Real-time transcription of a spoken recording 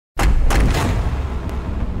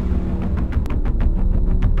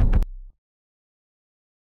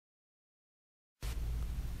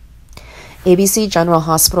ABC General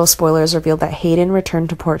Hospital spoilers revealed that Hayden returned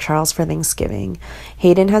to Port Charles for Thanksgiving.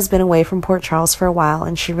 Hayden has been away from Port Charles for a while,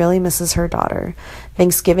 and she really misses her daughter.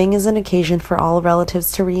 Thanksgiving is an occasion for all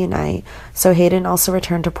relatives to reunite, so Hayden also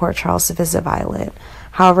returned to Port Charles to visit Violet.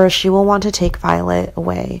 However, she will want to take Violet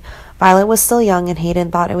away. Violet was still young, and Hayden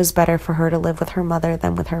thought it was better for her to live with her mother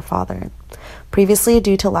than with her father. Previously,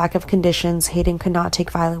 due to lack of conditions, Hayden could not take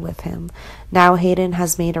Violet with him. Now Hayden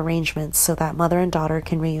has made arrangements so that mother and daughter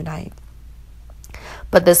can reunite.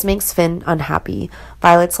 But this makes Finn unhappy.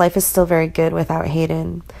 Violet's life is still very good without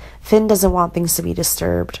Hayden. Finn doesn't want things to be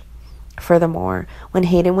disturbed. Furthermore, when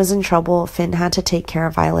Hayden was in trouble, Finn had to take care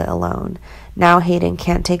of Violet alone. Now Hayden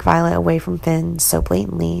can't take Violet away from Finn so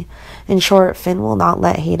blatantly. In short, Finn will not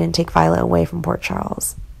let Hayden take Violet away from Port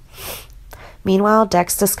Charles. Meanwhile,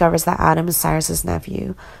 Dex discovers that Adam is Cyrus's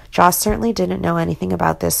nephew. Joss certainly didn't know anything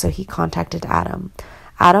about this, so he contacted Adam.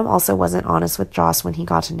 Adam also wasn't honest with Joss when he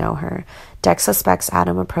got to know her. Dex suspects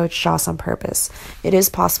Adam approached Joss on purpose. It is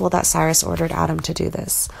possible that Cyrus ordered Adam to do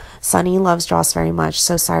this. Sunny loves Joss very much,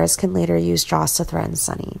 so Cyrus can later use Joss to threaten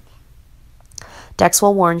Sunny. Dex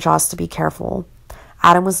will warn Joss to be careful.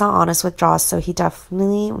 Adam was not honest with Joss, so he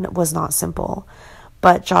definitely was not simple.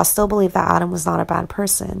 But Joss still believed that Adam was not a bad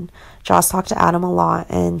person. Joss talked to Adam a lot,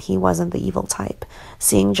 and he wasn't the evil type.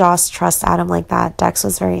 Seeing Joss trust Adam like that, Dex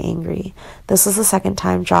was very angry. This was the second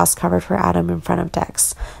time Joss covered for Adam in front of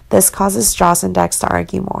Dex. This causes Joss and Dex to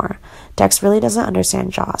argue more. Dex really doesn't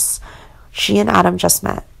understand Joss. She and Adam just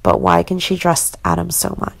met, but why can she trust Adam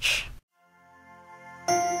so much?